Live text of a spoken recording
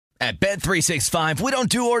At Bet365, we don't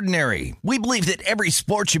do ordinary. We believe that every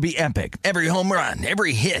sport should be epic. Every home run,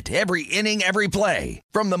 every hit, every inning, every play.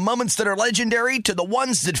 From the moments that are legendary to the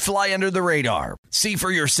ones that fly under the radar. See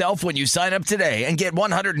for yourself when you sign up today and get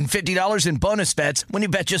 $150 in bonus bets when you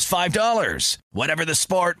bet just $5. Whatever the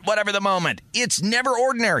sport, whatever the moment, it's never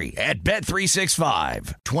ordinary at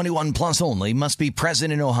Bet365. 21 plus only. Must be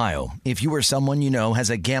present in Ohio. If you or someone you know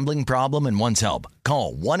has a gambling problem and wants help,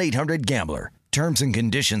 call 1-800-GAMBLER. Terms and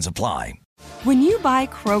conditions apply. When you buy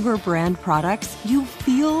Kroger brand products, you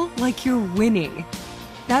feel like you're winning.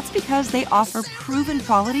 That's because they offer proven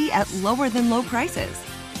quality at lower than low prices.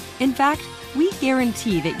 In fact, we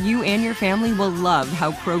guarantee that you and your family will love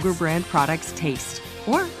how Kroger brand products taste,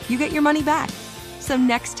 or you get your money back. So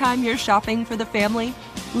next time you're shopping for the family,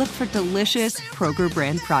 look for delicious Kroger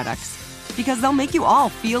brand products, because they'll make you all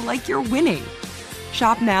feel like you're winning.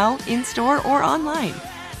 Shop now, in-store, or online.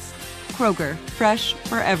 Kroger, fresh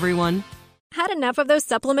for everyone. Had enough of those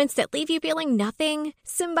supplements that leave you feeling nothing?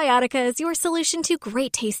 Symbiotica is your solution to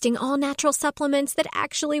great-tasting, all-natural supplements that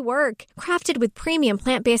actually work. Crafted with premium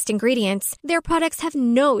plant-based ingredients, their products have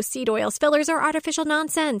no seed oils, fillers, or artificial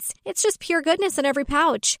nonsense. It's just pure goodness in every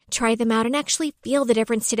pouch. Try them out and actually feel the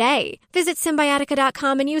difference today. Visit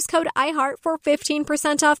Symbiotica.com and use code IHEART for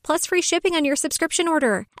 15% off plus free shipping on your subscription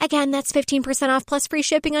order. Again, that's 15% off plus free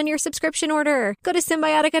shipping on your subscription order. Go to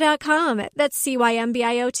Symbiotica.com. That's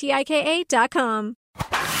CYMBIOTIKA.com.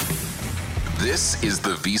 This is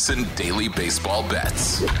the VSiN Daily Baseball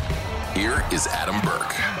Bets. Here is Adam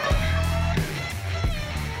Burke.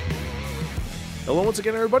 Hello once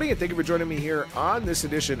again, everybody, and thank you for joining me here on this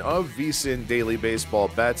edition of VSiN Daily Baseball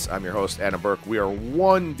Bets. I'm your host, Adam Burke. We are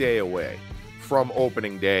 1 day away from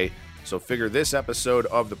opening day, so figure this episode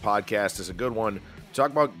of the podcast is a good one to talk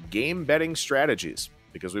about game betting strategies,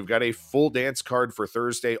 because we've got a full dance card for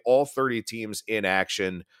Thursday, all 30 teams in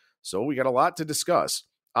action. So we got a lot to discuss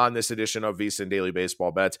on this edition of VSiN Daily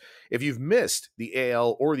Baseball Bets. If you've missed the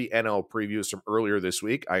AL or the NL previews from earlier this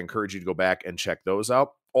week, I encourage you to go back and check those out.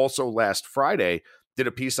 Also, last Friday, did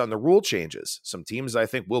a piece on the rule changes. Some teams I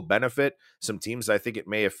think will benefit, some teams I think it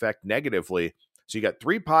may affect negatively. So you got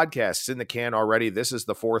 3 podcasts in the can already. This is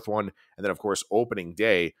the 4th one. And then, of course, opening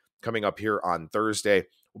day coming up here on Thursday.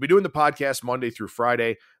 We'll be doing the podcast Monday through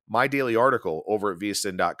Friday. My daily article over at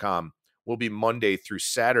vsin.com will be Monday through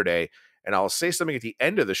Saturday. And I'll say something at the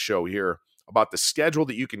end of the show here about the schedule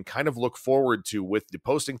that you can kind of look forward to with the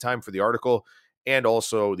posting time for the article and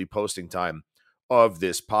also the posting time of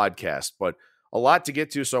this podcast. But a lot to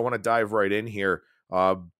get to, so I want to dive right in here.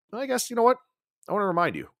 I guess, you know what? I want to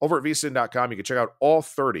remind you, over at vsin.com, you can check out all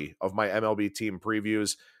 30 of my MLB team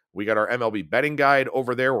previews. We got our MLB betting guide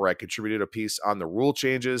over there where I contributed a piece on the rule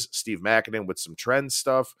changes. Steve Mackinnon with some trend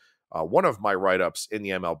stuff. One of my write-ups in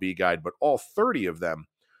the MLB guide, but all 30 of them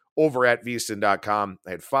over at vsin.com.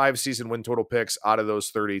 I had 5 season win total picks out of those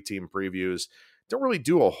 30 team previews. Don't really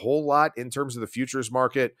do a whole lot in terms of the futures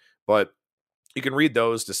market, but you can read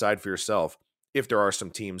those, decide for yourself if there are some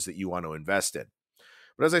teams that you want to invest in.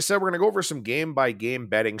 But as I said, we're going to go over some game-by-game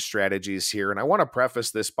betting strategies here, and I want to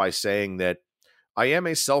preface this by saying that I am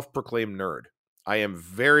a self-proclaimed nerd. I am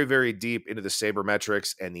very, very deep into the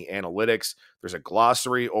sabermetrics and the analytics. There's a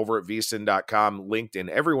glossary over at vsin.com linked in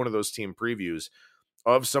every one of those team previews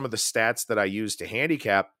of some of the stats that I use to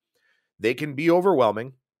handicap. They can be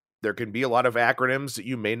overwhelming. There can be a lot of acronyms that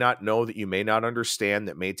you may not know, that you may not understand,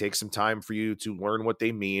 that may take some time for you to learn what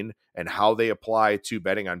they mean and how they apply to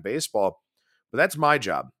betting on baseball. But that's my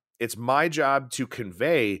job. It's my job to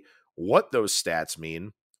convey what those stats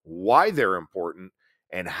mean, why they're important,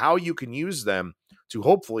 and how you can use them to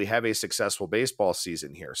hopefully have a successful baseball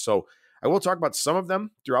season here. So I will talk about some of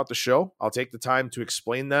them throughout the show. I'll take the time to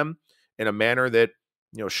explain them in a manner that,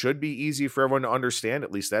 should be easy for everyone to understand.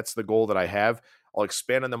 At least that's the goal that I have. I'll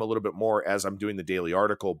expand on them a little bit more as I'm doing the daily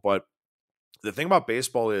article. But the thing about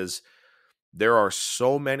baseball is there are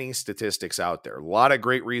so many statistics out there. A lot of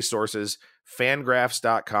great resources.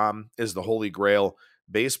 Fangraphs.com is the holy grail.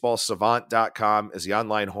 BaseballSavant.com is the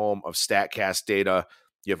online home of StatCast data.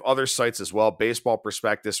 You have other sites as well. Baseball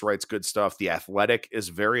Prospectus writes good stuff. The Athletic is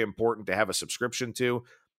very important to have a subscription to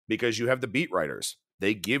because you have the beat writers.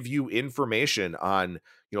 They give you information on,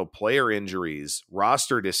 player injuries,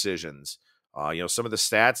 roster decisions, some of the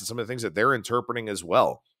stats and some of the things that they're interpreting as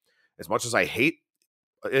well. As much as I hate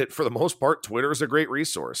it, for the most part, Twitter is a great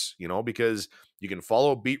resource, because you can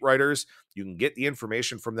follow beat writers. You can get the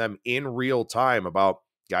information from them in real time about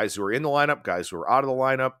guys who are in the lineup, guys who are out of the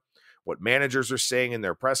lineup, what managers are saying in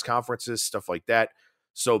their press conferences, stuff like that.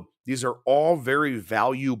 So these are all very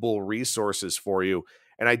valuable resources for you.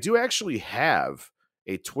 And I do actually have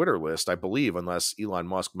a Twitter list, I believe, unless Elon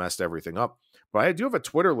Musk messed everything up. But I do have a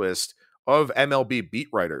Twitter list of MLB beat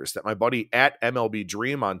writers that my buddy at MLB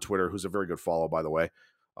Dream on Twitter, who's a very good follow, by the way,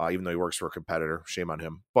 even though he works for a competitor, shame on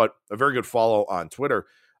him, but a very good follow on Twitter.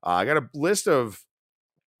 I got a list of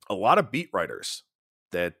a lot of beat writers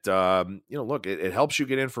that, look, it helps you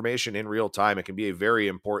get information in real time. It can be a very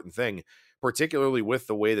important thing, particularly with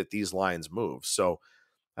the way that these lines move. So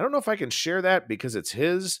I don't know if I can share that because it's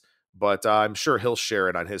his, but I'm sure he'll share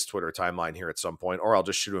it on his Twitter timeline here at some point, or I'll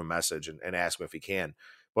just shoot him a message and ask him if he can.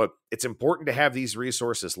 But it's important to have these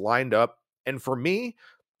resources lined up. And for me,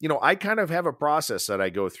 I kind of have a process that I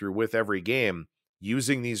go through with every game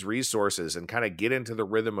using these resources and kind of get into the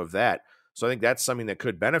rhythm of that. So I think that's something that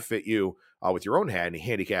could benefit you with your own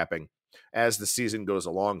handicapping as the season goes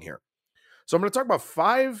along here. So I'm going to talk about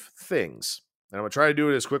 5 things, and I'm going to try to do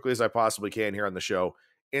it as quickly as I possibly can here on the show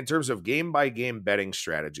in terms of game-by-game betting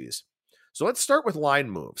strategies. So let's start with line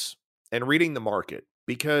moves and reading the market,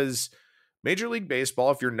 because Major League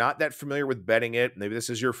Baseball, if you're not that familiar with betting it, maybe this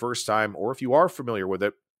is your first time, or if you are familiar with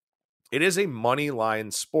it, it is a money line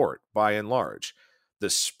sport by and large. The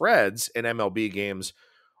spreads in MLB games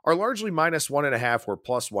are largely -1.5 or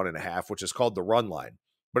 +1.5, which is called the run line,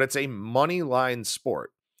 but it's a money line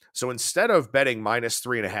sport. So instead of betting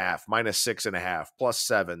 -3.5, -6.5,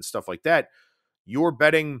 +7, stuff like that, you're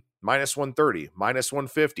betting -130,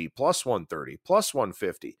 -150, +130,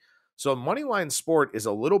 +150. So a money line sport is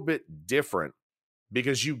a little bit different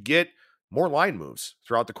because you get more line moves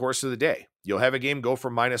throughout the course of the day. You'll have a game go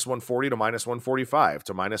from -140 to -145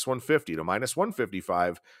 to -150 to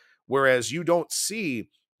 -155, whereas you don't see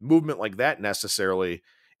movement like that necessarily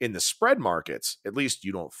in the spread markets. At least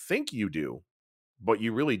you don't think you do, but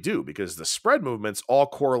you really do, because the spread movements all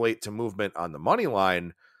correlate to movement on the money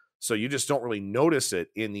line, so you just don't really notice it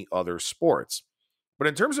in the other sports. But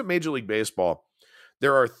in terms of Major League Baseball,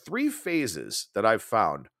 there are 3 phases that I've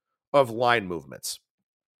found of line movements.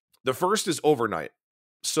 The first is overnight.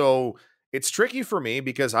 So it's tricky for me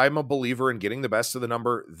because I'm a believer in getting the best of the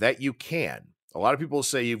number that you can. A lot of people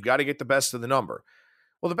say you've got to get the best of the number.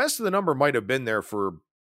 Well, the best of the number might have been there for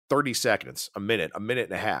 30 seconds, a minute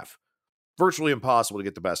and a half. Virtually impossible to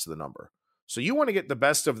get the best of the number. So you want to get the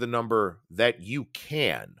best of the number that you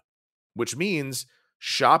can, which means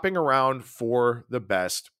shopping around for the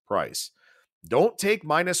best price. Don't take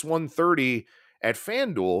 -130 at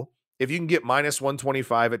FanDuel if you can get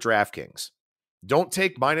 -125 at DraftKings. Don't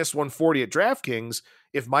take -140 at DraftKings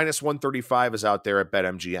if -135 is out there at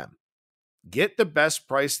BetMGM. Get the best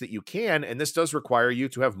price that you can, and this does require you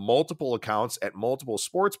to have multiple accounts at multiple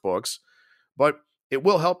sports books, but it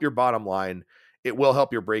will help your bottom line. It will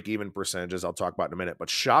help your break-even percentages, I'll talk about in a minute, but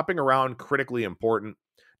shopping around, critically important.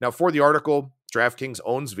 Now, for the article, DraftKings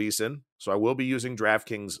owns VSiN, so I will be using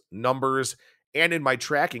DraftKings numbers, and in my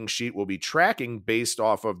tracking sheet, we'll be tracking based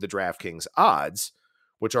off of the DraftKings odds,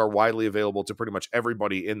 which are widely available to pretty much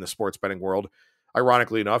everybody in the sports betting world,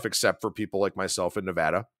 ironically enough, except for people like myself in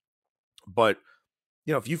Nevada. But,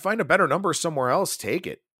 if you find a better number somewhere else, take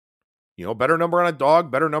it. Better number on a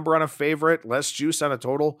dog, better number on a favorite, less juice on a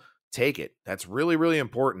total, take it. That's really, really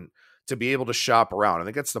important to be able to shop around. I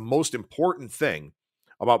think that's the most important thing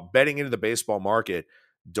about betting into the baseball market.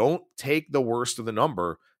 Don't take the worst of the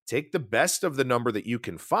number. Take the best of the number that you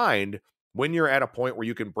can find when you're at a point where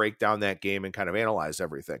you can break down that game and kind of analyze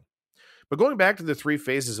everything. But going back to the 3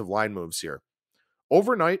 phases of line moves here: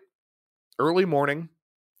 overnight, early morning,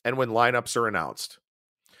 and when lineups are announced.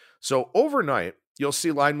 So overnight, you'll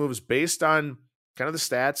see line moves based on kind of the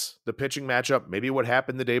stats, the pitching matchup, maybe what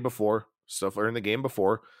happened the day before, stuff or in the game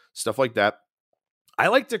before, stuff like that. I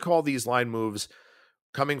like to call these line moves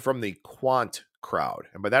coming from the quant crowd.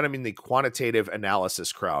 And by that, I mean the quantitative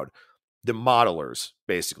analysis crowd, the modelers,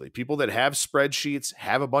 basically. People that have spreadsheets,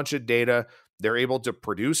 have a bunch of data. They're able to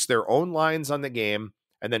produce their own lines on the game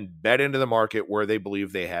and then bet into the market where they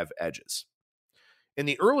believe they have edges. In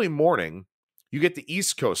the early morning, you get the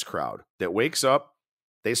East Coast crowd that wakes up.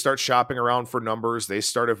 They start shopping around for numbers. They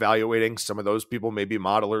start evaluating. Some of those people may be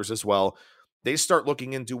modelers as well. They start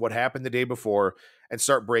looking into what happened the day before and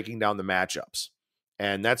start breaking down the matchups.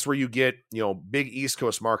 And that's where you get, big East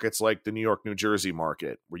Coast markets like the New York, New Jersey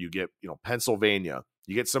market, where you get, Pennsylvania.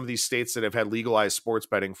 You get some of these states that have had legalized sports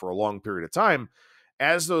betting for a long period of time.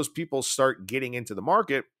 As those people start getting into the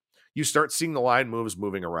market, you start seeing the line moves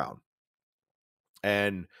moving around.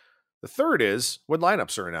 And the third is when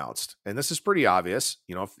lineups are announced. And this is pretty obvious.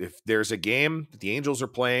 If there's a game that the Angels are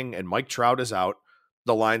playing and Mike Trout is out,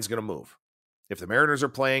 the line's going to move. If the Mariners are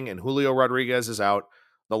playing and Julio Rodriguez is out,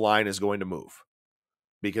 the line is going to move.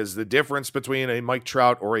 Because the difference between a Mike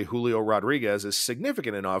Trout or a Julio Rodriguez is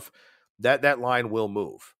significant enough that line will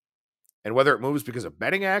move. And whether it moves because of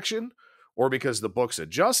betting action or because the books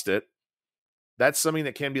adjust it, that's something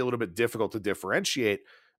that can be a little bit difficult to differentiate,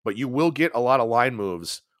 but you will get a lot of line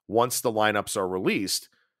moves once the lineups are released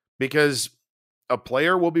because a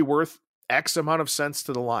player will be worth X amount of cents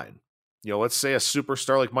to the line. Let's say a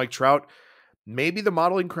superstar like Mike Trout, maybe the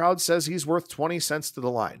modeling crowd says he's worth 20 cents to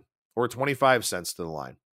the line or 25 cents to the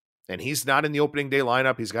line. And he's not in the opening day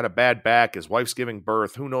lineup. He's got a bad back. His wife's giving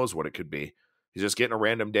birth. Who knows what it could be? He's just getting a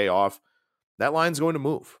random day off. That line's going to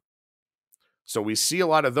move. So we see a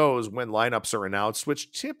lot of those when lineups are announced,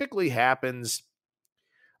 which typically happens,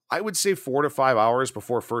 I would say 4 to 5 hours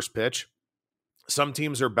before first pitch. Some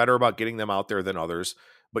teams are better about getting them out there than others,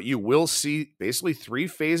 but you will see basically 3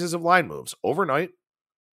 phases of line moves: overnight,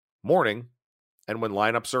 morning, and when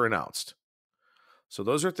lineups are announced. So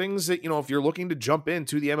those are things that, if you're looking to jump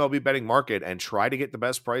into the MLB betting market and try to get the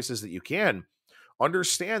best prices that you can,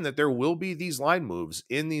 understand that there will be these line moves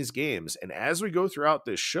in these games. And as we go throughout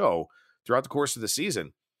this show, throughout the course of the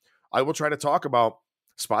season, I will try to talk about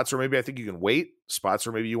spots where maybe I think you can wait, spots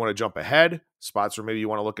where maybe you want to jump ahead, spots where maybe you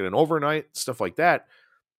want to look at an overnight, stuff like that.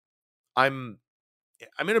 I'm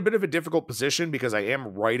in a bit of a difficult position because I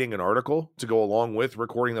am writing an article to go along with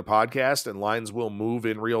recording the podcast, and lines will move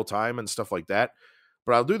in real time and stuff like that.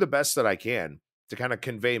 But I'll do the best that I can to kind of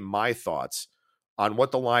convey my thoughts on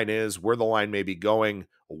what the line is, where the line may be going,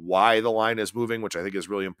 why the line is moving, which I think is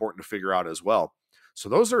really important to figure out as well. So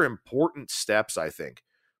those are important steps, I think,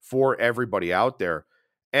 for everybody out there.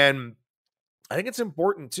 And I think it's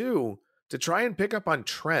important, too, to try and pick up on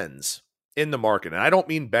trends in the market. And I don't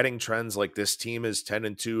mean betting trends like this team is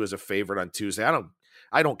 10-2 as a favorite on Tuesday.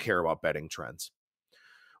 I don't care about betting trends.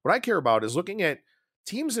 What I care about is looking at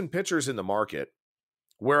teams and pitchers in the market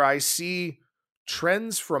where I see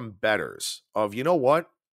trends from bettors of,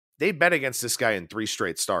 they bet against this guy in 3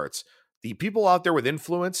 straight starts. The people out there with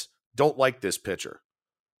influence don't like this pitcher.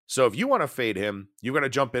 So if you want to fade him, you're going to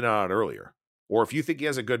jump in on it earlier. Or if you think he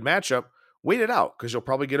has a good matchup, wait it out because you'll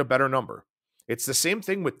probably get a better number. It's the same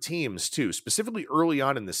thing with teams too, specifically early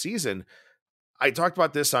on in the season. I talked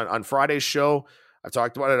about this on Friday's show. I've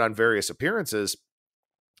talked about it on various appearances.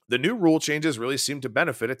 The new rule changes really seem to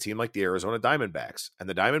benefit a team like the Arizona Diamondbacks. And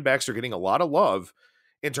the Diamondbacks are getting a lot of love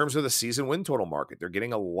in terms of the season win total market. They're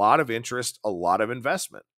getting a lot of interest, a lot of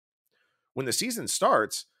investment. When the season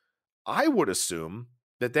starts, I would assume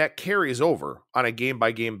that carries over on a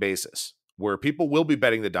game-by-game basis, where people will be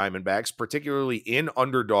betting the Diamondbacks, particularly in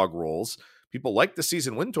underdog roles. People like the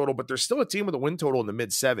season win total, but there's still a team with a win total in the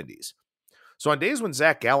mid-70s. So on days when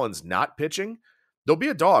Zach Gallen's not pitching, there'll be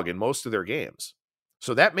a dog in most of their games.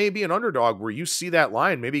 So that may be an underdog where you see that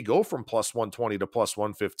line maybe go from plus 120 to plus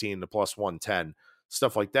 115 to plus 110,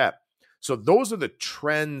 stuff like that. So those are the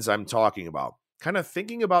trends I'm talking about. Kind of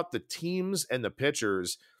thinking about the teams and the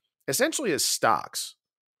pitchers essentially as stocks,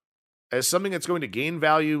 as something that's going to gain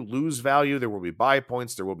value, lose value. There will be buy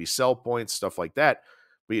points, there will be sell points, stuff like that.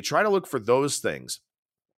 But you try to look for those things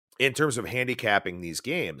in terms of handicapping these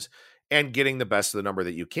games and getting the best of the number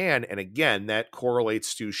that you can. And again, that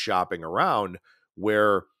correlates to shopping around,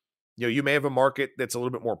 where you may have a market that's a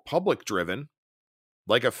little bit more public driven,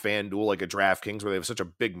 like a FanDuel, like a DraftKings, where they have such a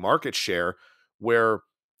big market share, where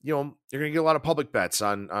you're going to get a lot of public bets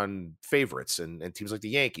on favorites and teams like the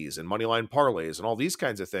Yankees and moneyline parlays and all these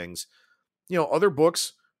kinds of things. Other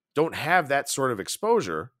books don't have that sort of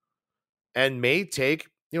exposure and may take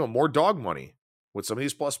more dog money with some of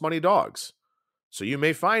these plus money dogs. So you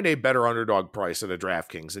may find a better underdog price at a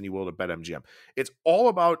DraftKings than you will at BetMGM. It's all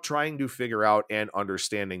about trying to figure out and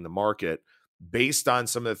understanding the market based on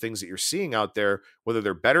some of the things that you're seeing out there, whether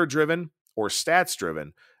they're better driven or stats driven.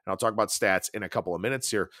 And I'll talk about stats in a couple of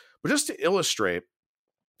minutes here. But just to illustrate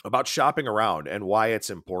about shopping around and why it's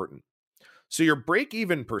important. So your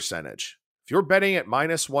break-even percentage, if you're betting at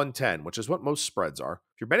minus 110, which is what most spreads are,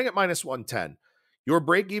 if you're betting at minus 110, your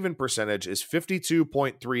break-even percentage is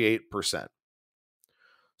 52.38%.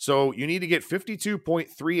 So you need to get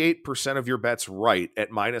 52.38% of your bets right at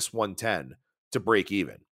minus 110 to break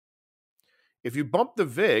even. If you bump the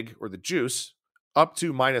VIG or the juice up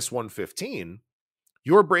to minus 115,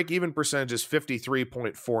 your break-even percentage is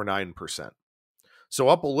 53.49%. So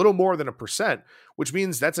up a little more than 1%, which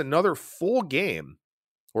means that's another full game,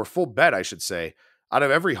 or full bet, I should say, out of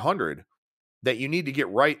every 100 that you need to get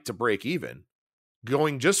right to break even,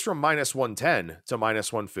 going just from minus 110 to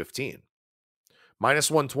minus 115.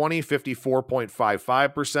 Minus 120,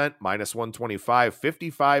 54.55%. Minus 125,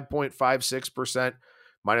 55.56%.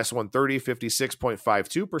 Minus 130,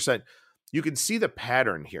 56.52%. You can see the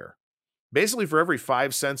pattern here. Basically, for every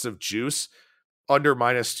 5 cents of juice under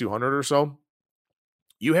minus 200 or so,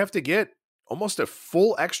 you have to get almost a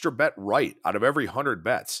full extra bet right out of every 100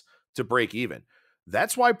 bets to break even.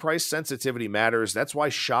 That's why price sensitivity matters. That's why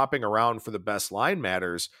shopping around for the best line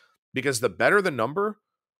matters, because the better the number,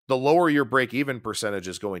 the lower your break-even percentage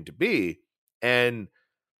is going to be. And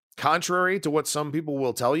contrary to what some people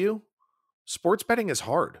will tell you, sports betting is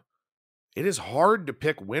hard. It is hard to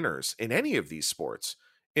pick winners in any of these sports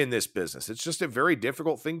in this business. It's just a very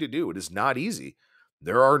difficult thing to do. It is not easy.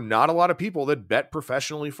 There are not a lot of people that bet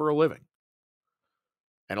professionally for a living.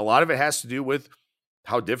 And a lot of it has to do with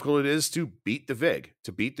how difficult it is to beat the vig,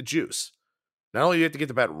 to beat the juice. Not only do you have to get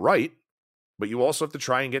the bet right, but you also have to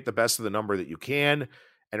try and get the best of the number that you can,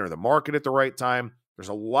 enter the market at the right time. There's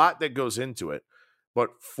a lot that goes into it.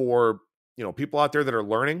 But for, people out there that are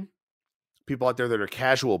learning, people out there that are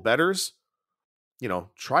casual bettors,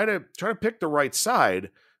 try to pick the right side,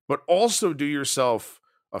 but also do yourself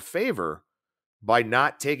a favor by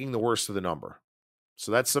not taking the worst of the number.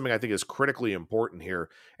 So that's something I think is critically important here.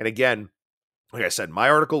 And again, like I said, my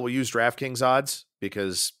article will use DraftKings odds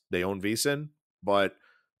because they own VSiN, but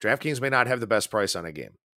DraftKings may not have the best price on a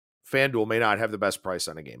game. FanDuel may not have the best price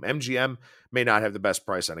on a game. MGM may not have the best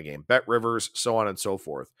price on a game. BetRivers, so on and so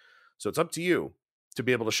forth. So it's up to you to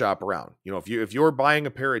be able to shop around. If you're buying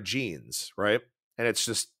a pair of jeans, right? And it's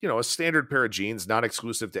just, a standard pair of jeans, not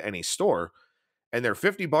exclusive to any store, and they're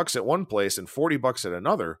 $50 at one place and $40 at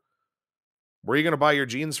another, where are you going to buy your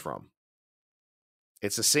jeans from?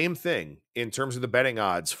 It's the same thing in terms of the betting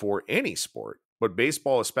odds for any sport, but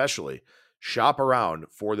baseball especially. Shop around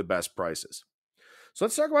for the best prices. So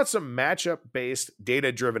let's talk about some matchup-based,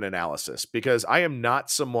 data-driven analysis, because I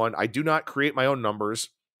do not create my own numbers.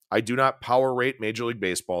 I do not power rate Major League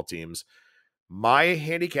Baseball teams. My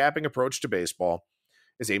handicapping approach to baseball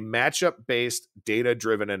is a matchup-based,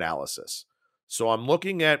 data-driven analysis. So I'm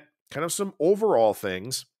looking at kind of some overall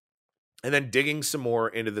things and then digging some more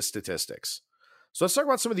into the statistics. So let's talk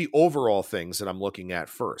about some of the overall things that I'm looking at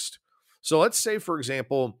first. So let's say, for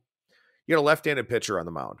example, you got a left-handed pitcher on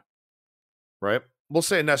the mound, right? We'll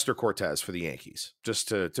say Nestor Cortes for the Yankees, just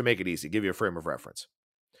to make it easy, give you a frame of reference.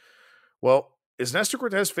 Well, is Nestor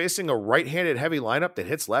Cortes facing a right-handed heavy lineup that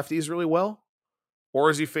hits lefties really well? Or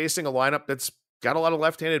is he facing a lineup that's got a lot of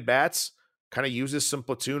left-handed bats, kind of uses some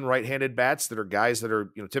platoon right-handed bats that are guys that are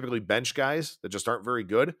typically bench guys that just aren't very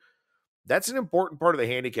good? That's an important part of the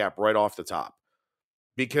handicap right off the top.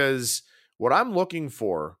 Because what I'm looking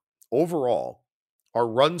for overall are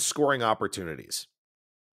run-scoring opportunities.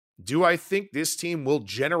 Do I think this team will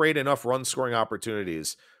generate enough run-scoring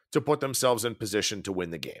opportunities to put themselves in position to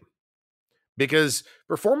win the game? Because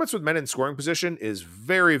performance with men in scoring position is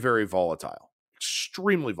very, very volatile.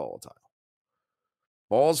 Extremely volatile.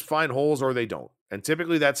 Balls find holes or they don't. And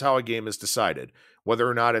typically that's how a game is decided, whether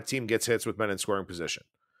or not a team gets hits with men in scoring position.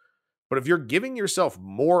 But if you're giving yourself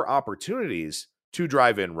more opportunities to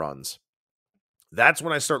drive in runs, that's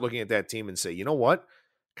when I start looking at that team and say, you know what?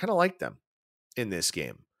 I kind of like them in this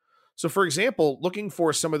game. So for example, looking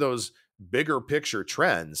for some of those bigger picture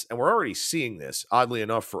trends, and we're already seeing this, oddly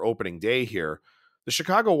enough, for opening day here, the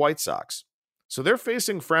Chicago White Sox. So they're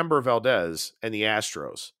facing Framber Valdez and the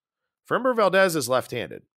Astros. Framber Valdez is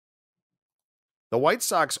left-handed. The White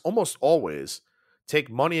Sox almost always take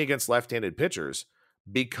money against left-handed pitchers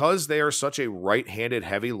because they are such a right-handed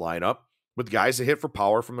heavy lineup with guys that hit for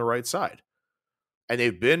power from the right side. And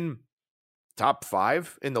they've been top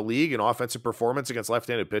 5 in the league in offensive performance against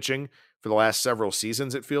left-handed pitching for the last several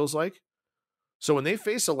seasons, it feels like. So when they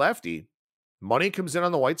face a lefty, money comes in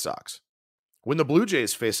on the White Sox. When the Blue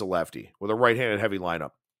Jays face a lefty with a right-handed heavy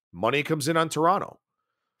lineup, money comes in on Toronto.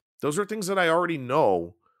 Those are things that I already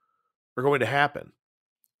know are going to happen.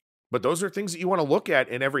 But those are things that you want to look at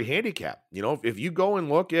in every handicap. If you go and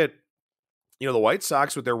look at, the White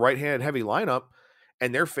Sox with their right-handed heavy lineup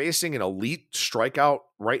and they're facing an elite strikeout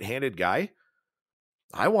right-handed guy,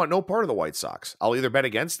 I want no part of the White Sox. I'll either bet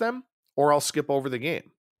against them or I'll skip over the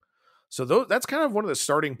game. So that's kind of one of the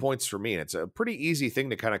starting points for me. And it's a pretty easy thing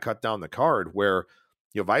to kind of cut down the card where,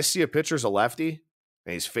 if I see a pitcher's a lefty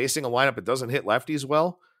and he's facing a lineup that doesn't hit lefties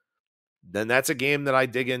well, then that's a game that I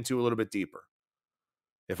dig into a little bit deeper.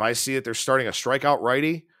 If I see that they're starting a strikeout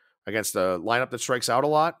righty against a lineup that strikes out a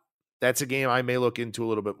lot, that's a game I may look into a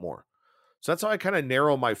little bit more. So that's how I kind of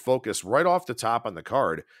narrow my focus right off the top on the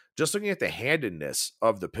card, just looking at the handedness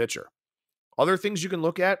of the pitcher. Other things you can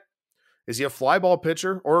look at, is he a fly ball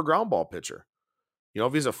pitcher or a ground ball pitcher?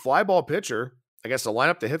 If he's a fly ball pitcher against a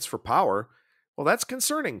lineup that hits for power, well, that's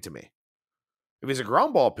concerning to me. If he's a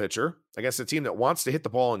ground ball pitcher against a team that wants to hit the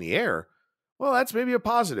ball in the air, well, that's maybe a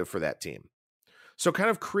positive for that team. So kind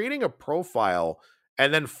of creating a profile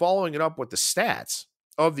and then following it up with the stats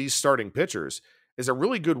of these starting pitchers is a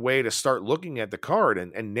really good way to start looking at the card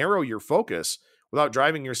and narrow your focus without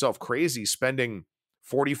driving yourself crazy spending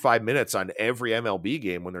 45 minutes on every MLB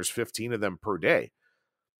game when there's 15 of them per day.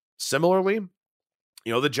 Similarly,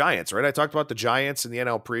 the Giants, right? I talked about the Giants in the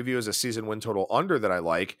NL preview as a season win total under that I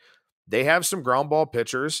like. They have some ground ball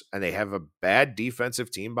pitchers, and they have a bad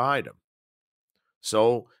defensive team behind them.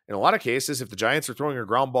 So in a lot of cases, if the Giants are throwing a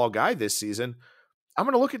ground ball guy this season, I'm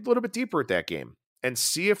going to look a little bit deeper at that game and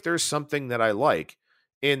see if there's something that I like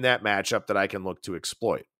in that matchup that I can look to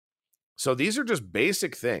exploit. So these are just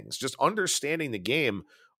basic things, just understanding the game,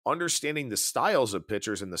 understanding the styles of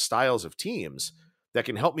pitchers and the styles of teams that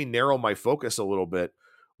can help me narrow my focus a little bit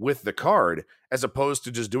with the card, as opposed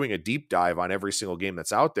to just doing a deep dive on every single game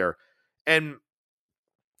that's out there. And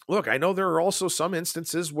look, I know there are also some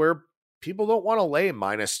instances where people don't want to lay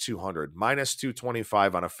minus 200, minus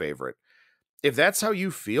 225 on a favorite. If that's how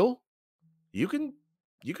you feel, you can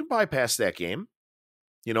bypass that game.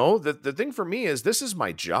 The thing for me is this is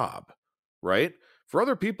my job, right? For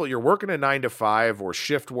other people, you're working a 9 to 5 or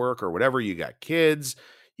shift work or whatever. You got kids,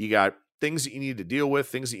 you got things that you need to deal with,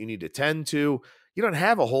 things that you need to tend to. You don't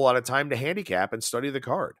have a whole lot of time to handicap and study the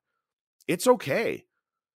card. It's okay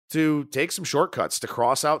to take some shortcuts, to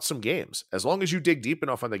cross out some games, as long as you dig deep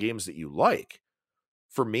enough on the games that you like.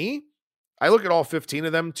 For me, I look at all 15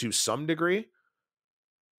 of them to some degree,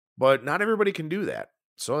 but not everybody can do that.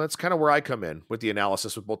 So that's kind of where I come in with the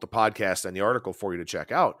analysis with both the podcast and the article for you to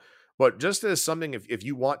check out. But just as something, if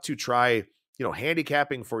you want to try,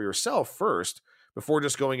 handicapping for yourself first, before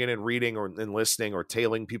just going in and reading and listening or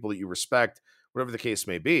tailing people that you respect, whatever the case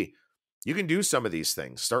may be, you can do some of these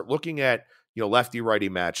things. Start looking at, lefty-righty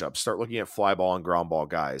matchups. Start looking at fly ball and ground ball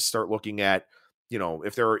guys. Start looking at,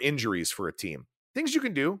 if there are injuries for a team. Things you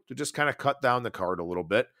can do to just kind of cut down the card a little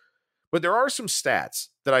bit. But there are some stats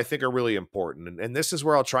that I think are really important, and this is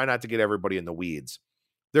where I'll try not to get everybody in the weeds.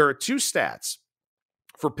 There are 2 stats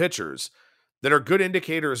for pitchers that are good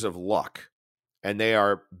indicators of luck, and they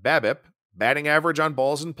are BABIP, batting average on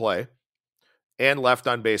balls in play, and left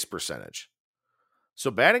on base percentage.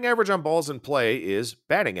 So batting average on balls in play is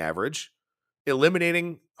batting average,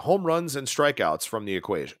 eliminating home runs and strikeouts from the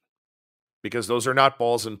equation, because those are not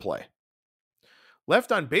balls in play.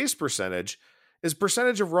 Left on base percentage is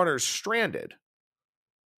percentage of runners stranded.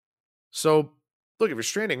 So look, if you're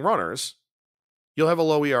stranding runners, you'll have a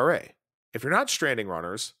low ERA. If you're not stranding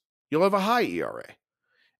runners, you'll have a high ERA.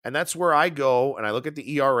 And that's where I go and I look at the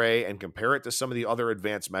ERA and compare it to some of the other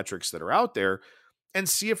advanced metrics that are out there and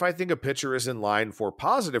see if I think a pitcher is in line for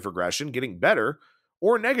positive regression, getting better,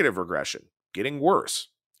 or negative regression, getting worse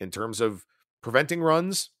in terms of preventing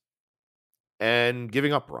runs and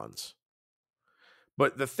giving up runs.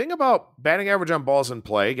 But the thing about batting average on balls in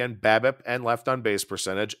play, again, BABIP and left on base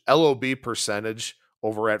percentage, LOB percentage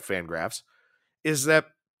over at Fangraphs, is that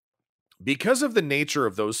because of the nature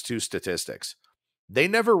of those 2 statistics, they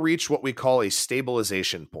never reach what we call a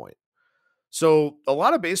stabilization point. So a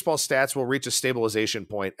lot of baseball stats will reach a stabilization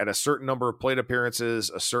point at a certain number of plate appearances,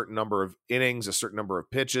 a certain number of innings, a certain number of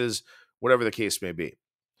pitches, whatever the case may be.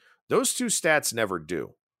 Those 2 stats never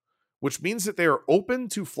do, which means that they are open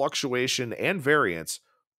to fluctuation and variance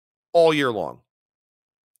all year long.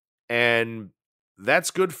 And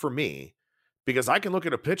that's good for me because I can look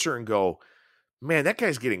at a pitcher and go, man, that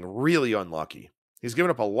guy's getting really unlucky. He's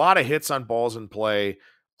given up a lot of hits on balls in play.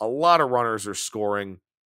 A lot of runners are scoring.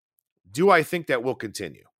 Do I think that will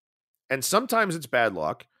continue? And sometimes it's bad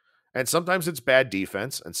luck, and sometimes it's bad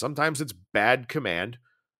defense, and sometimes it's bad command,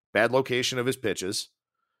 bad location of his pitches.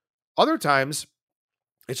 Other times,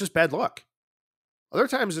 it's just bad luck. Other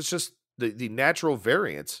times, it's just the natural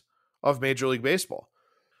variance of Major League Baseball.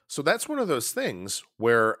 So that's one of those things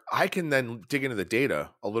where I can then dig into the data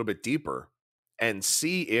a little bit deeper and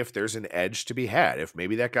see if there's an edge to be had, if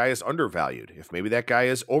maybe that guy is undervalued, if maybe that guy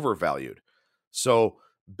is overvalued. So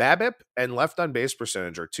BABIP and left on base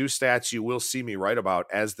percentage are 2 stats you will see me write about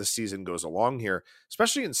as the season goes along here,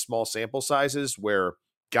 especially in small sample sizes where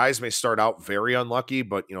guys may start out very unlucky,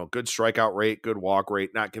 but good strikeout rate, good walk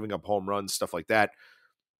rate, not giving up home runs, stuff like that.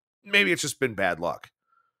 Maybe it's just been bad luck.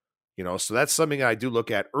 So that's something I do look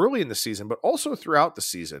at early in the season, but also throughout the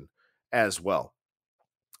season as well.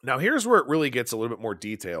 Now, here's where it really gets a little bit more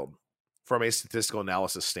detailed from a statistical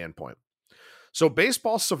analysis standpoint. So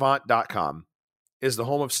baseballsavant.com is the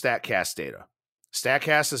home of StatCast data.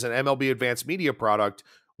 StatCast is an MLB advanced media product,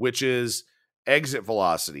 which is exit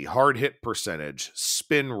velocity, hard hit percentage,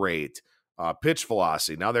 spin rate, pitch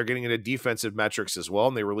velocity. Now they're getting into defensive metrics as well,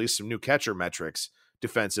 and they released some new catcher metrics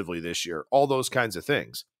defensively this year, all those kinds of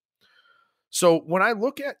things. So when I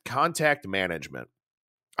look at contact management,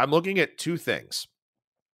 I'm looking at 2 things.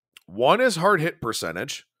 One is hard hit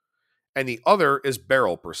percentage, and the other is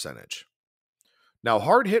barrel percentage. Now,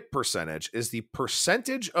 hard hit percentage is the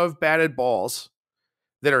percentage of batted balls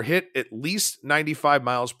that are hit at least 95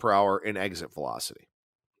 miles per hour in exit velocity.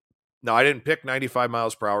 Now, I didn't pick 95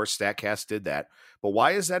 miles per hour. StatCast did that. But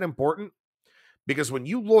why is that important? Because when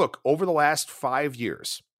you look over the last 5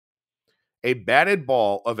 years, a batted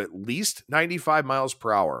ball of at least 95 miles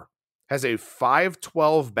per hour has a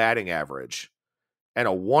 .512 batting average and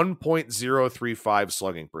a 1.035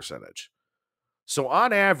 slugging percentage. So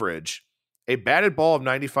on average, a batted ball of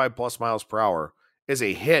 95 plus miles per hour is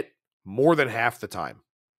a hit more than half the time.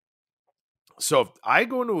 So if I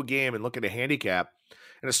go into a game and look at a handicap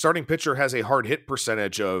and a starting pitcher has a hard hit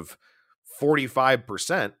percentage of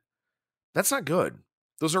 45%, that's not good.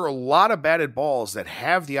 Those are a lot of batted balls that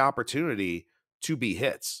have the opportunity to be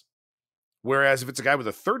hits. Whereas if it's a guy with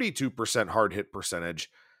a 32% hard hit percentage,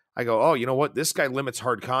 I go, oh, you know what? This guy limits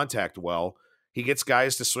hard contact well. He gets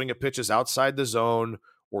guys to swing at pitches outside the zone,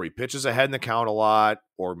 or he pitches ahead in the count a lot,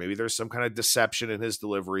 or maybe there's some kind of deception in his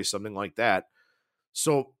delivery, something like that.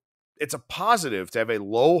 So it's a positive to have a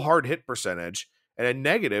low hard hit percentage and a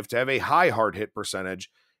negative to have a high hard hit percentage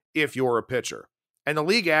if you're a pitcher. And the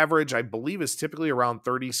league average, I believe, is typically around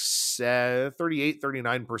 38,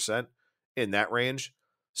 39% in that range.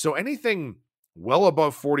 So anything well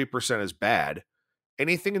above 40% is bad.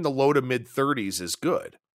 Anything in the low to mid 30s is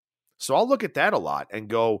good. So I'll look at that a lot and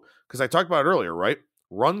go, because I talked about it earlier, right?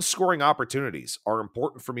 Run scoring opportunities are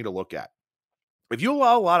important for me to look at. If you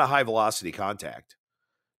allow a lot of high velocity contact,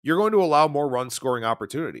 you're going to allow more run scoring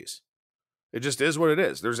opportunities. It just is what it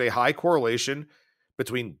is. There's a high correlation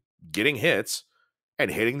between getting hits and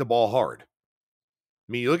hitting the ball hard. I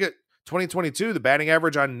mean, you look at 2022, the batting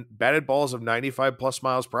average on batted balls of 95 plus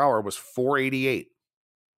miles per hour was .488.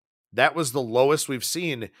 That was the lowest we've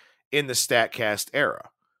seen in the StatCast era.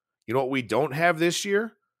 You know what we don't have this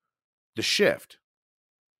year? The shift.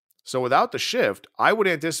 So without the shift, I would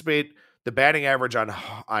anticipate the batting average on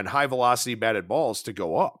high velocity batted balls to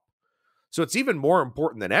go up. So it's even more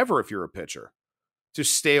important than ever if you're a pitcher to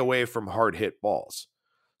stay away from hard hit balls.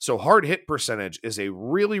 So hard hit percentage is a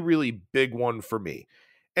really, really big one for me.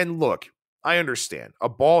 And look, I understand. A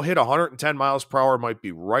ball hit 110 miles per hour might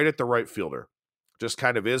be right at the right fielder. Just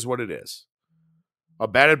kind of is what it is. A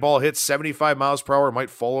batted ball hit 75 miles per hour might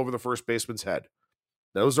fall over the first baseman's head.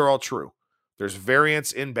 Those are all true. There's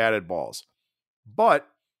variance in batted balls. But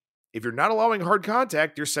if you're not allowing hard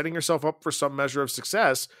contact, you're setting yourself up for some measure of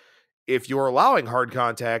success. If you're allowing hard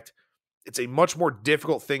contact, it's a much more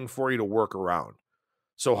difficult thing for you to work around.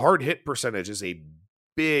 So hard hit percentage is a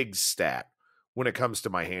big stat when it comes to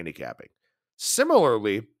my handicapping.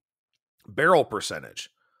 Similarly, barrel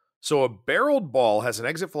percentage. So a barreled ball has an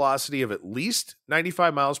exit velocity of at least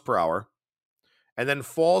 95 miles per hour and then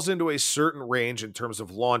falls into a certain range in terms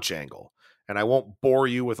of launch angle. And I won't bore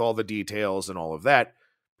you with all the details and all of that.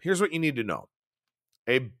 Here's what you need to know.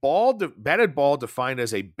 A batted ball defined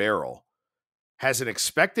as a barrel has an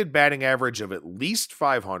expected batting average of at least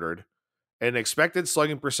 500 and an expected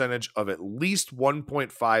slugging percentage of at least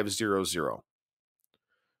 1.500.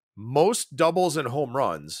 Most doubles and home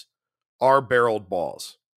runs are barreled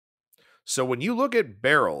balls. So when you look at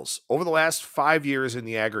barrels over the last 5 years in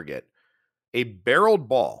the aggregate, a barreled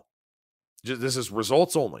ball, this is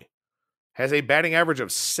results only, has a batting average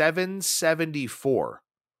of 774.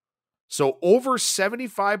 So over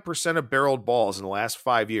 75% of barreled balls in the last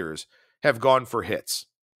 5 years have gone for hits.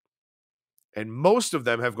 And most of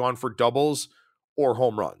them have gone for doubles or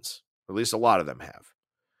home runs. At least a lot of them have.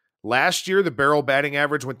 Last year, the barrel batting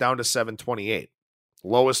average went down to 728,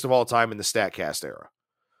 lowest of all time in the StatCast era.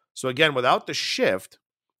 So again, without the shift,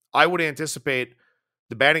 I would anticipate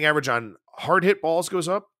the batting average on hard hit balls goes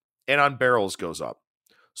up and on barrels goes up.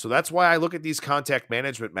 So that's why I look at these contact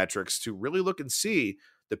management metrics to really look and see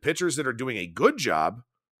the pitchers that are doing a good job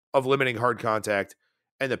of limiting hard contact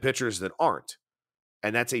and the pitchers that aren't.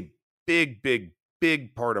 And that's a big, big,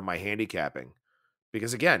 big part of my handicapping.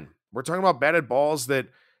 Because again, we're talking about batted balls that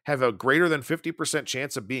have a greater than 50%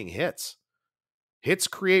 chance of being hits. Hits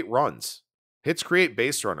create runs. Hits create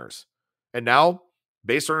base runners. And now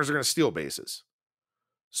base runners are going to steal bases.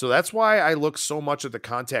 So that's why I look so much at the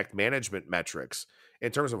contact management metrics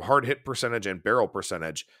in terms of hard hit percentage and barrel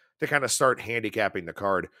percentage to kind of start handicapping the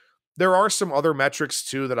card. There are some other metrics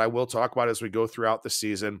too that I will talk about as we go throughout the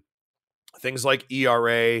season. Things like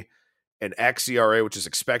ERA and xERA, which is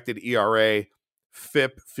expected ERA,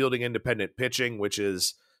 FIP, fielding independent pitching, which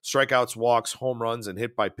is strikeouts, walks, home runs, and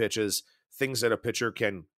hit by pitches, things that a pitcher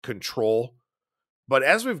can control. But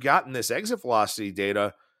as we've gotten this exit velocity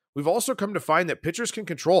data, we've also come to find that pitchers can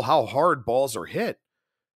control how hard balls are hit.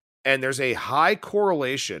 And there's a high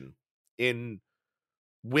correlation in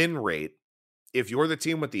win rate if you're the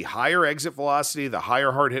team with the higher exit velocity, the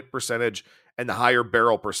higher hard hit percentage, and the higher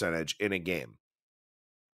barrel percentage in a game.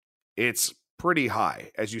 It's pretty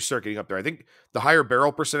high as you start getting up there. I think the higher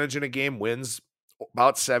barrel percentage in a game wins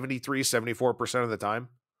about 73, 74% of the time.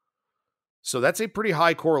 So that's a pretty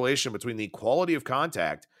high correlation between the quality of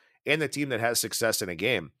contact and the team that has success in a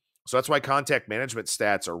game. So that's why contact management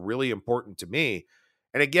stats are really important to me.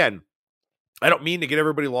 And again, I don't mean to get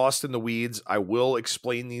everybody lost in the weeds. I will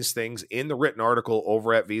explain these things in the written article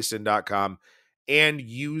over at vsin.com and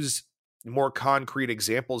use more concrete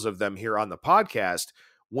examples of them here on the podcast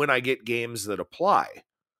when I get games that apply.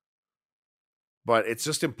 But it's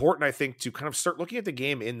just important, I think, to kind of start looking at the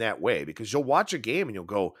game in that way, because you'll watch a game and you'll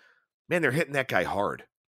go, man, they're hitting that guy hard.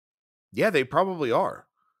 Yeah, they probably are.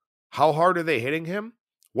 How hard are they hitting him?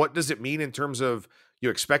 What does it mean in terms of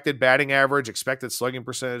your expected batting average, expected slugging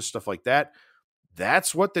percentage, stuff like that?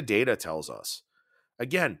 That's what the data tells us.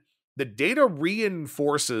 Again, the data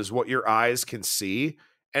reinforces what your eyes can see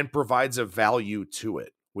and provides a value to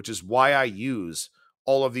it, which is why I use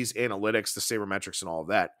all of these analytics, the sabermetrics, and all of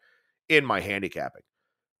that in my handicapping.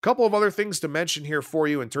 A couple of other things to mention here for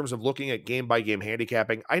you in terms of looking at game-by-game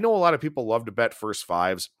handicapping. I know a lot of people love to bet first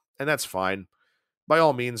fives, and that's fine. By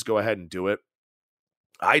all means, go ahead and do it.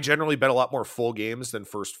 I generally bet a lot more full games than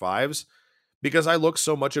first fives because I look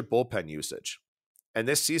so much at bullpen usage. And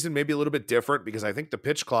this season may be a little bit different because I think the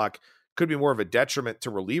pitch clock could be more of a detriment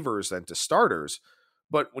to relievers than to starters.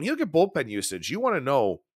 But when you look at bullpen usage, you want to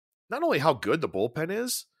know not only how good the bullpen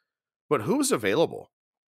is, but who's available.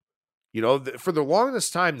 You know, for the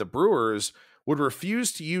longest time, the Brewers would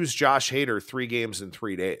refuse to use Josh Hader 3 games in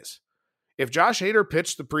 3 days. If Josh Hader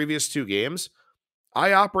pitched the previous 2 games,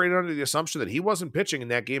 I operated under the assumption that he wasn't pitching in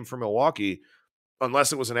that game for Milwaukee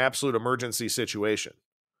unless it was an absolute emergency situation.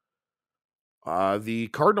 The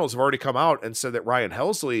Cardinals have already come out and said that Ryan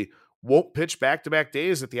Helsley won't pitch back-to-back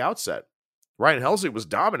days at the outset. Ryan Helsley was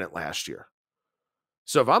dominant last year.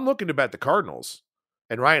 So if I'm looking to bet the Cardinals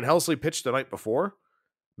and Ryan Helsley pitched the night before,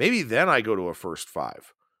 maybe then I go to a first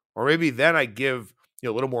 5. Or maybe then I give a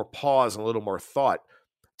little more pause and a little more thought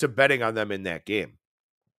to betting on them in that game.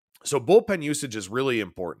 So bullpen usage is really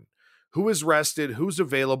important. Who is rested? Who's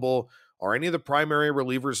available? Are any of the primary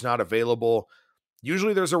relievers not available?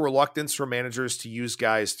 Usually there's a reluctance from managers to use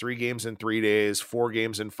guys 3 games in 3 days, 4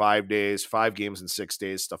 games in 5 days, 5 games in 6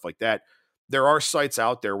 days, stuff like that. There are sites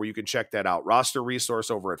out there where you can check that out. Roster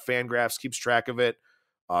Resource over at Fangraphs keeps track of it.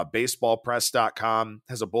 Baseballpress.com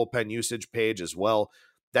has a bullpen usage page as well.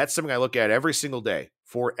 That's something I look at every single day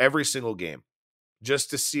for every single game,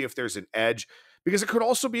 just to see if there's an edge, because it could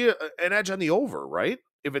also be an edge on the over, right?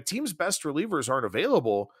 If a team's best relievers aren't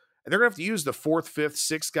available and they're going to have to use the 4th, 5th,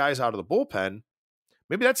 6th guys out of the bullpen,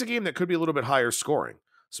 maybe that's a game that could be a little bit higher scoring.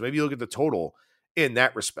 So maybe you look at the total in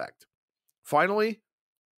that respect. Finally,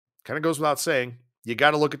 kind of goes without saying, you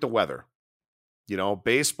got to look at the weather. You know,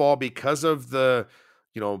 baseball, because of the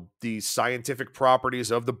scientific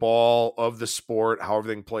properties of the ball, of the sport, how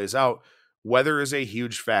everything plays out, weather is a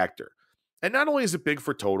huge factor. And not only is it big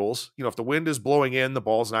for totals, if the wind is blowing in, the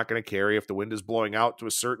ball's not going to carry. If the wind is blowing out to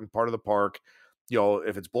a certain part of the park,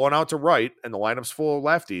 if it's blowing out to right and the lineup's full of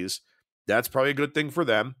lefties, that's probably a good thing for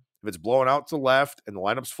them. If it's blowing out to left and the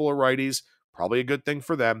lineup's full of righties, probably a good thing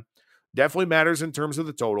for them. Definitely matters in terms of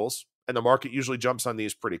the totals, and the market usually jumps on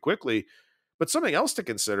these pretty quickly. But something else to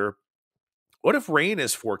consider, what if rain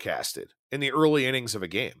is forecasted in the early innings of a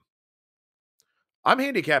game? I'm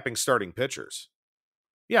handicapping starting pitchers.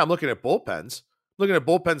 Yeah, I'm looking at bullpens. I'm looking at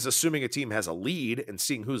bullpens assuming a team has a lead and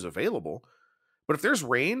seeing who's available. But if there's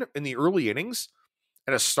rain in the early innings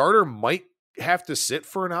and a starter might have to sit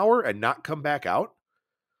for an hour and not come back out,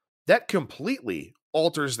 that completely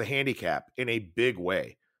alters the handicap in a big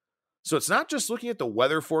way. So it's not just looking at the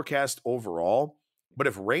weather forecast overall, but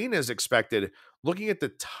if rain is expected, looking at the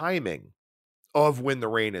timing of when the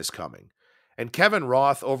rain is coming. And Kevin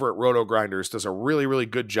Roth over at Roto Grinders does a really, really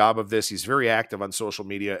good job of this. He's very active on social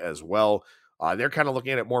media as well. They're kind of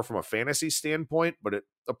looking at it more from a fantasy standpoint, but it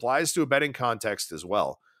applies to a betting context as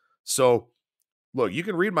well. So look, you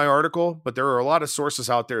can read my article, but there are a lot of sources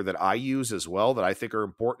out there that I use as well that I think are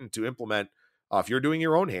important to implement if you're doing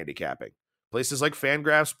your own handicapping. Places like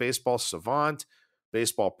Fangraphs, Baseball Savant,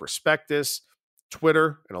 Baseball Prospectus,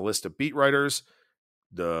 Twitter, and a list of beat writers.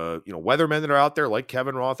 The weathermen that are out there like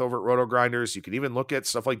Kevin Roth over at Roto Grinders. You can even look at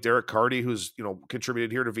stuff like Derek Carty, who's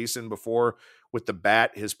contributed here to VSiN before with the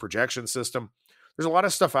bat, his projection system. There's a lot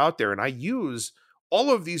of stuff out there, and I use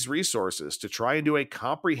all of these resources to try and do a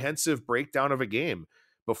comprehensive breakdown of a game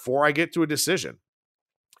before I get to a decision.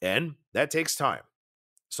 And that takes time.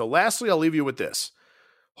 So lastly, I'll leave you with this.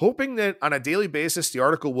 Hoping that on a daily basis, the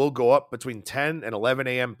article will go up between 10 and 11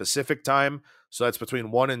 a.m. Pacific time. So that's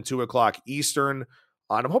between 1 and 2 o'clock Eastern.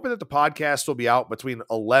 And I'm hoping that the podcast will be out between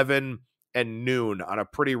 11 and noon on a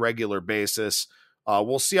pretty regular basis.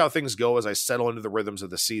 We'll see how things go as I settle into the rhythms of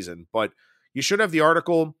the season. But you should have the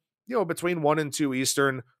article, between 1 and 2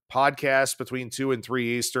 Eastern, podcast between 2 and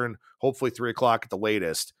 3 Eastern, hopefully 3 o'clock at the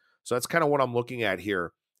latest. So that's kind of what I'm looking at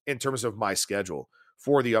here in terms of my schedule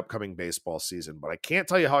for the upcoming baseball season. But I can't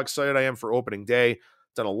tell you how excited I am for opening day.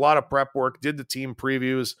 Done a lot of prep work, did the team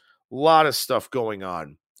previews, a lot of stuff going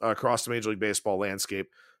on across the Major League Baseball landscape.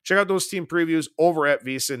 Check out those team previews over at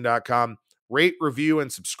vsin.com. Rate, review,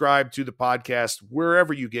 and subscribe to the podcast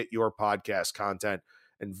wherever you get your podcast content.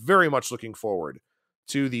 And very much looking forward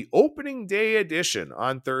to the opening day edition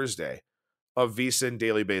on Thursday of VSiN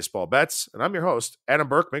Daily Baseball Bets. And I'm your host, Adam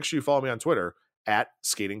Burke. Make sure you follow me on Twitter at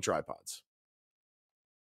Skating Tripods.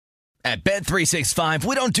 At Bet365,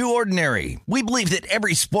 we don't do ordinary. We believe that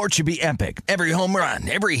every sport should be epic. Every home run,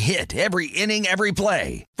 every hit, every inning, every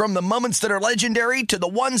play. From the moments that are legendary to the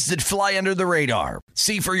ones that fly under the radar.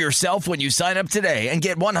 See for yourself when you sign up today and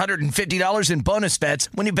get $150 in bonus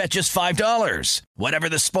bets when you bet just $5. Whatever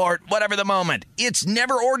the sport, whatever the moment, it's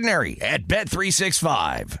never ordinary at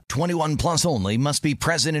Bet365. 21 plus only. Must be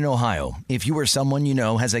present in Ohio. If you or someone you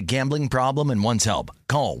know has a gambling problem and wants help,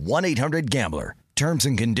 call 1-800-GAMBLER. Terms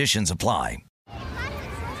and conditions apply.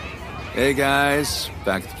 Hey, guys.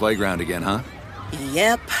 Back at the playground again, huh?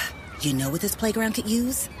 Yep. You know what this playground could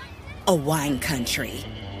use? A wine country.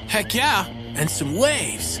 Heck yeah. And some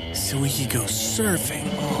waves so we could go surfing.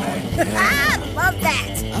 Oh, yeah. Ah, love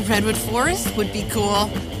that. A redwood forest would be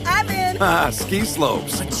cool. I'm in. Ah, ski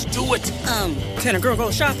slopes. Let's do it. Can a girl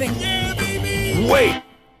go shopping? Yeah, baby. Wait.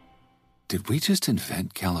 Did we just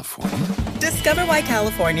invent California? Discover why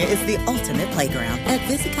California is the ultimate playground at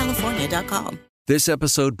visitcalifornia.com. This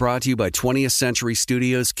episode brought to you by 20th Century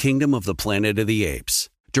Studios' Kingdom of the Planet of the Apes.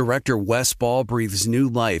 Director Wes Ball breathes new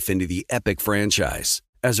life into the epic franchise.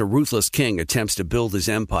 As a ruthless king attempts to build his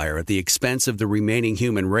empire at the expense of the remaining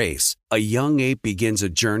human race, a young ape begins a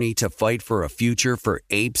journey to fight for a future for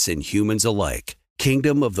apes and humans alike.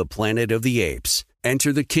 Kingdom of the Planet of the Apes.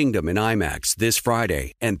 Enter the kingdom in IMAX this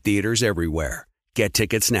Friday and theaters everywhere. Get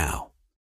tickets now.